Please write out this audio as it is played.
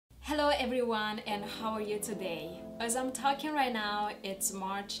everyone, and how are you today? As I'm talking right now, it's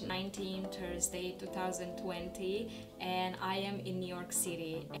March 19, Thursday 2020, and I am in New York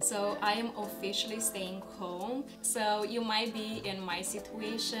City. So I am officially staying home. So you might be in my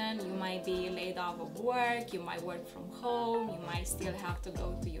situation, you might be laid off of work, you might work from home, you might still have to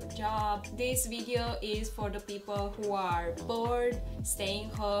go to your job. This video is for the people who are bored,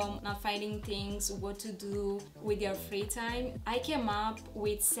 staying home, not finding things what to do with your free time. I came up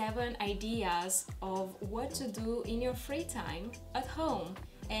with 7 ideas of what to do in your free time at home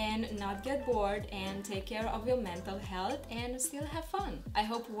and not get bored and take care of your mental health and still have fun. I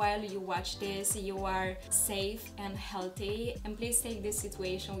hope while you watch this you are safe and healthy, and please take this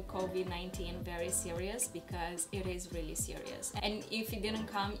situation with COVID-19 very serious because it is really serious. And if it didn't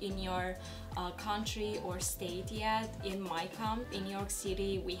come in your country or state yet, in my camp in New York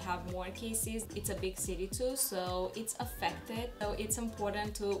City we have more cases. It's a big city too, so it's affected. So it's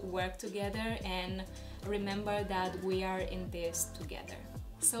important to work together and remember that we are in this together.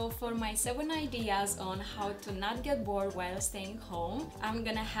 So for my 7 ideas on how to not get bored while staying home, I'm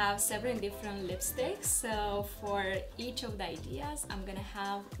gonna have 7 different lipsticks. So for each of the ideas, I'm gonna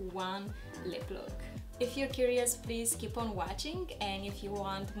have 1 lip look. If you're curious, please keep on watching, and if you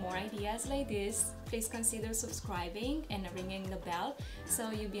want more ideas like this, please consider subscribing and ringing the bell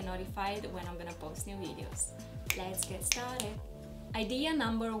so you'll be notified when I'm gonna post new videos. Let's get started. Idea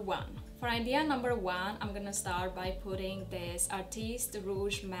number 1. For idea number 1, I'm gonna start by putting this Artiste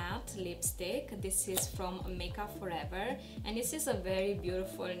Rouge Matte lipstick. This is from Makeup Forever, and this is a very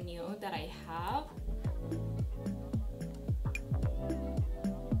beautiful nude that I have.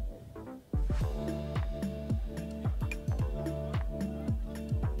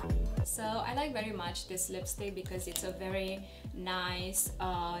 So I like very much this lipstick because it's a very nice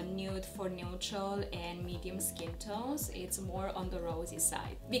nude for neutral and medium skin tones. It's more on the rosy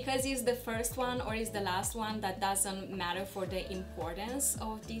side. Because it's the first one or it's the last one, that doesn't matter for the importance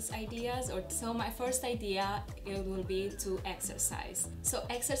of these ideas. So my first idea, it will be to exercise. So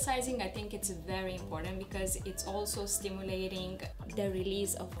exercising, I think it's very important because it's also stimulating the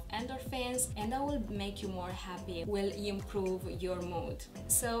release of endorphins, and that will make you more happy, will improve your mood.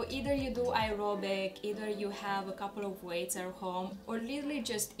 So either you do aerobic, either you have a couple of weights at home, or literally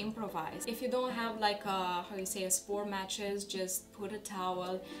just improvise. If you don't have like a, how you say, a sport matches, just put a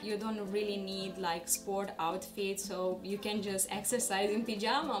towel. You don't really need like sport outfit, so you can just exercise in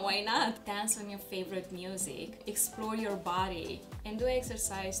pajama, why not? Dance on your favorite music, explore your body, and do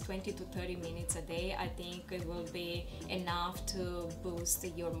exercise 20 to 30 minutes a day. I think it will be enough to boost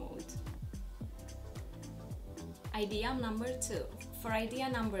your mood. Idea number 2. For idea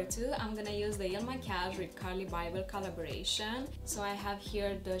number 2, I'm gonna use the Makiage with Carli Bybel collaboration. So I have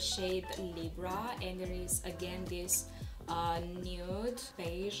here the shade Libra, and there is again this nude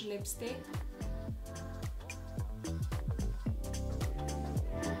beige lipstick.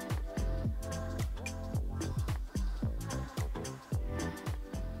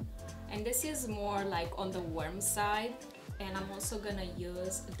 And this is more like on the warm side. And I'm also gonna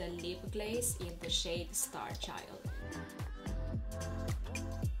use the lip glaze in the shade Starchild.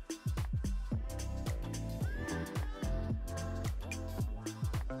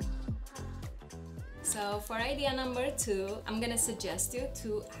 So for idea number 2, I'm gonna suggest you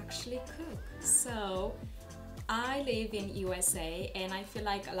to actually cook. So I live in USA, and I feel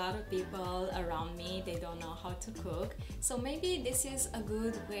like a lot of people around me, they don't know how to cook. So maybe this is a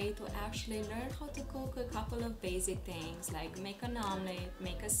good way to actually learn how to cook a couple of basic things, like make an omelet,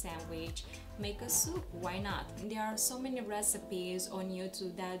 make a sandwich, make a soup, why not? There are so many recipes on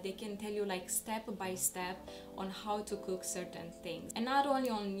YouTube that they can tell you like step by step on how to cook certain things. And not only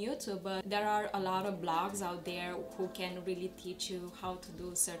on YouTube, but there are a lot of blogs out there who can really teach you how to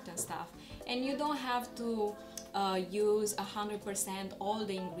do certain stuff. And you don't have to use 100% all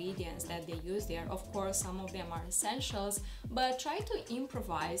the ingredients that they use there. Of course, some of them are essentials, but try to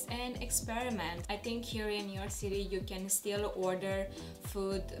improvise and experiment. I think here in New York City you can still order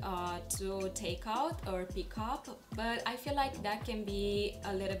food to take out or pick up, but I feel like that can be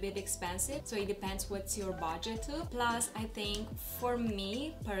a little bit expensive, so it depends what's your budget too. Plus, I think for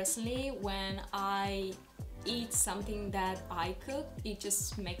me personally, when I eat something that I cook, it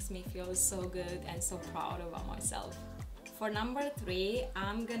just makes me feel so good and so proud about myself. For number 3,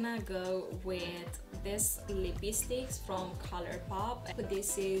 I'm gonna go with this lippy sticks from ColourPop.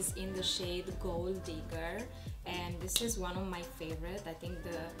 This is in the shade Gold Digger, and this is one of my favorite. I think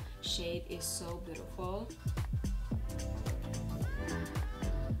the shade is so beautiful.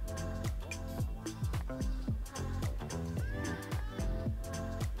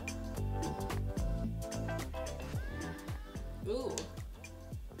 Ooh,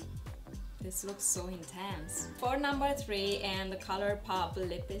 this looks so intense. For number 3 and the ColourPop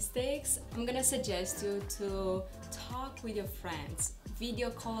lipsticks, I'm gonna suggest you to talk with your friends. Video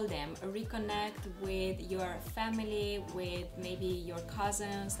call them, reconnect with your family, with maybe your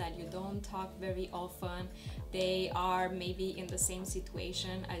cousins that you don't talk very often. They are maybe in the same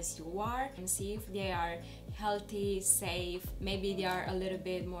situation as you are, and see if they are healthy, safe. Maybe they are a little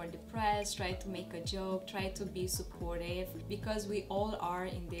bit more depressed. Try to make a joke, try to be supportive, because we all are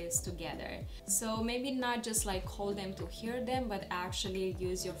in this together. So maybe not just like call them to hear them, but actually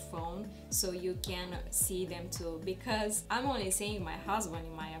use your phone so you can see them too, because I'm only seeing my husband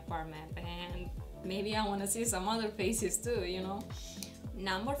in my apartment and maybe I want to see some other faces too, you know.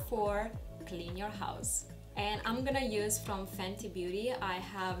 Number 4, clean your house. And I'm gonna use from Fenty Beauty. I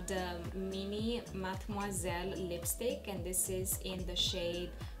have the mini Mademoiselle lipstick, and this is in the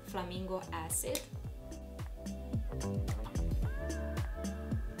shade Flamingo Acid. Oh,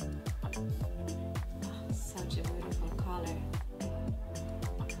 such a beautiful color.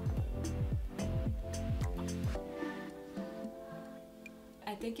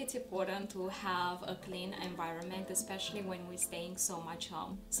 I think it's important to have a clean environment, especially when we're staying so much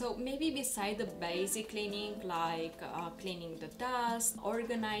home. So maybe beside the basic cleaning, like cleaning the dust,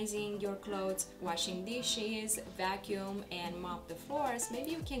 organizing your clothes, washing dishes, vacuum and mop the floors, maybe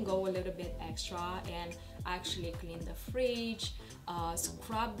you can go a little bit extra and actually clean the fridge,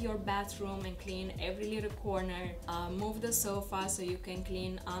 scrub your bathroom and clean every little corner, move the sofa so you can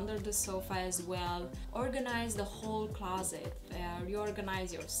clean under the sofa as well, organize the whole closet,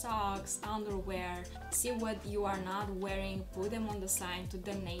 reorganize your socks, underwear, see what you are not wearing, put them on the side to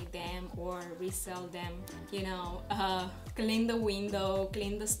donate them or resell them, you know, clean the window,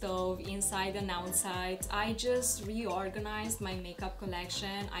 clean the stove inside and outside. I just reorganized my makeup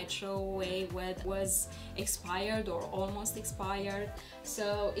collection. I throw away what was expired or almost expired,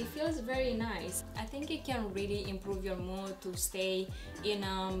 so it feels very nice. I think it can really improve your mood to stay in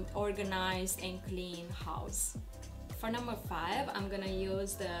an organized and clean house. For number 5, I'm gonna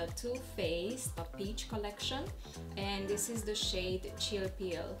use the Too Faced Peach collection, and this is the shade Chill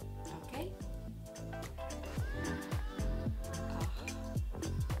Pill. Okay.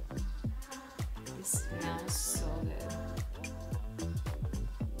 This smells so good.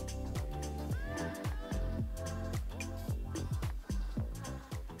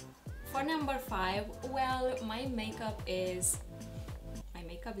 For number 5, well, my makeup is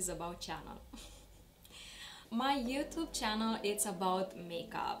about channel. My YouTube channel, it's about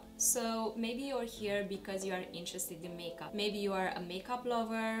makeup. So maybe you're here because you are interested in makeup. Maybe you are a makeup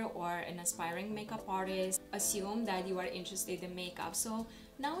lover or an aspiring makeup artist. Assume that you are interested in makeup. So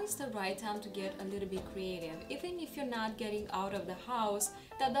now is the right time to get a little bit creative. Even if you're not getting out of the house,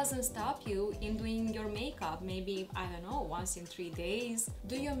 that doesn't stop you in doing your makeup. Maybe, I don't know, once in 3 days.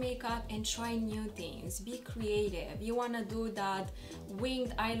 Do your makeup and try new things. Be creative. You wanna do that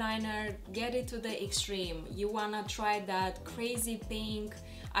winged eyeliner, get it to the extreme. You wanna try that crazy pink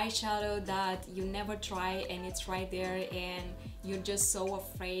eyeshadow that you never try and it's right there and you're just so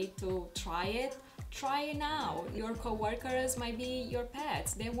afraid to try it. Try it now. Your co-workers might be your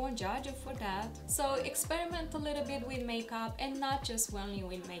pets. They won't judge you for that. So experiment a little bit with makeup, and not just only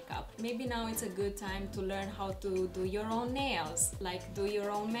with makeup. Maybe now it's a good time to learn how to do your own nails, like do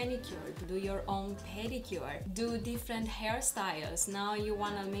your own manicure, do your own pedicure, do different hairstyles. Now you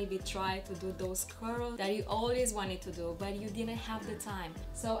wanna maybe try to do those curls that you always wanted to do, but you didn't have the time.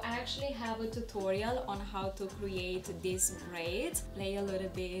 So I actually have a tutorial on how to create these braids. Play a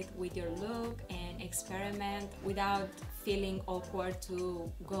little bit with your look and experiment without feeling awkward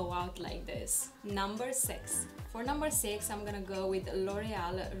to go out like this. Number 6. For number 6, I'm gonna go with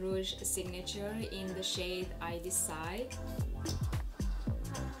L'Oreal Rouge Signature in the shade I Decide.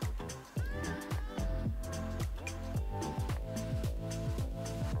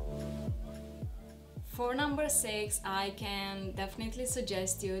 For number 6, I can definitely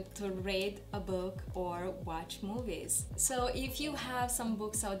suggest you to read a book or watch movies. So if you have some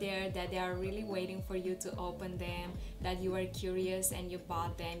books out there that they are really waiting for you to open them, that you are curious and you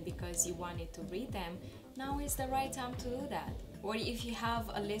bought them because you wanted to read them, now is the right time to do that. Or if you have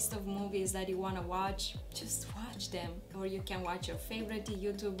a list of movies that you want to watch, just watch them. Or you can watch your favorite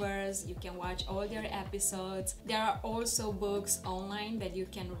YouTubers, you can watch all their episodes. There are also books online that you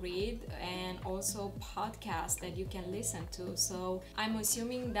can read and also podcasts that you can listen to. So I'm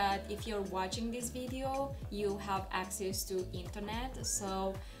assuming that if you're watching this video, you have access to internet.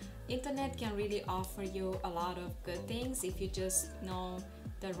 So internet can really offer you a lot of good things if you just know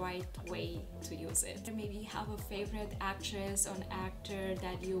the right way to use it. Maybe you have a favorite actress or actor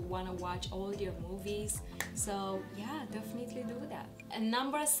that you want to watch all your movies, so yeah, definitely do that. And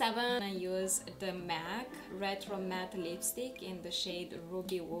number 7, I use the MAC Retro Matte Lipstick in the shade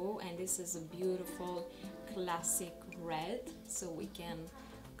Ruby Woo, and this is a beautiful classic red, so we can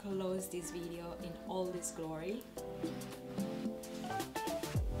close this video in all this glory.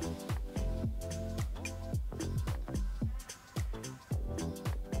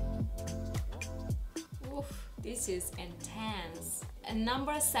 Oof, this is intense. And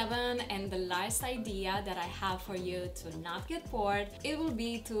number 7, and the last idea that I have for you to not get bored, it will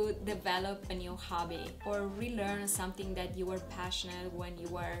be to develop a new hobby or relearn something that you were passionate when you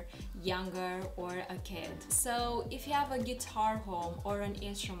were younger or a kid. So if you have a guitar home or an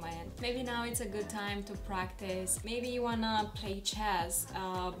instrument, maybe now it's a good time to practice. Maybe you wanna play chess,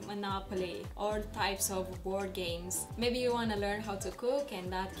 Monopoly, or types of board games. Maybe you wanna learn how to cook,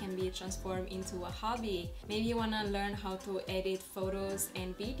 and that can be transformed into a hobby. Maybe you wanna learn how to edit photos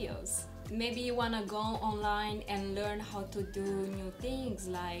and videos. Maybe you wanna go online and learn how to do new things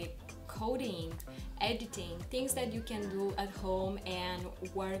like coding, editing, things that you can do at home and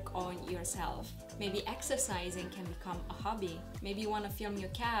work on yourself. Maybe exercising can become a hobby. Maybe you want to film your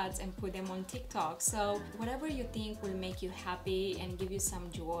cats and put them on TikTok. So whatever you think will make you happy and give you some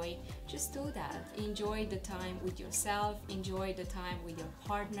joy, just do that. Enjoy the time with yourself, enjoy the time with your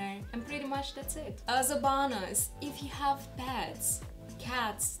partner, and pretty much that's it. As a bonus, if you have pets,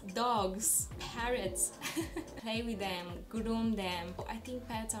 cats, dogs, parrots, play with them, groom them. I think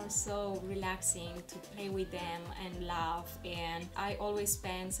pets are so relaxing to play with them and laugh, and I always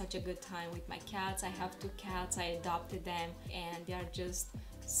spend such a good time with my cats. I have 2 cats, I adopted them, and they are just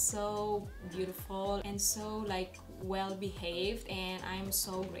so beautiful and so like well behaved, and I'm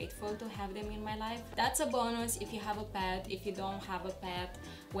so grateful to have them in my life. That's a bonus if you have a pet. If you don't have a pet,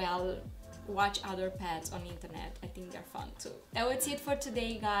 well, watch other pets on internet. I think they're fun too. That was it for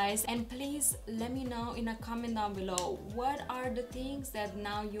today, guys, and please let me know in a comment down below, what are the things that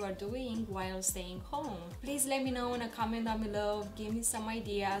now you are doing while staying home? Please let me know in a comment down below. Give me some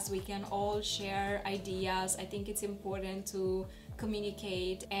ideas. We can all share ideas. I think it's important to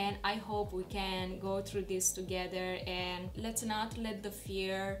communicate, and I hope we can go through this together, and let's not let the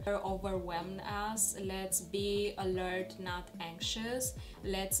fear overwhelm us. Let's be alert, not anxious.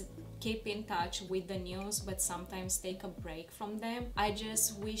 Let's keep in touch with the news, but sometimes take a break from them. I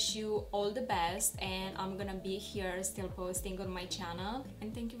just wish you all the best, and I'm gonna be here still posting on my channel.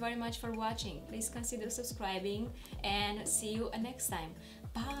 And thank you very much for watching. Please consider subscribing, and see you next time.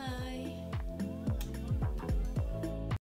 Bye!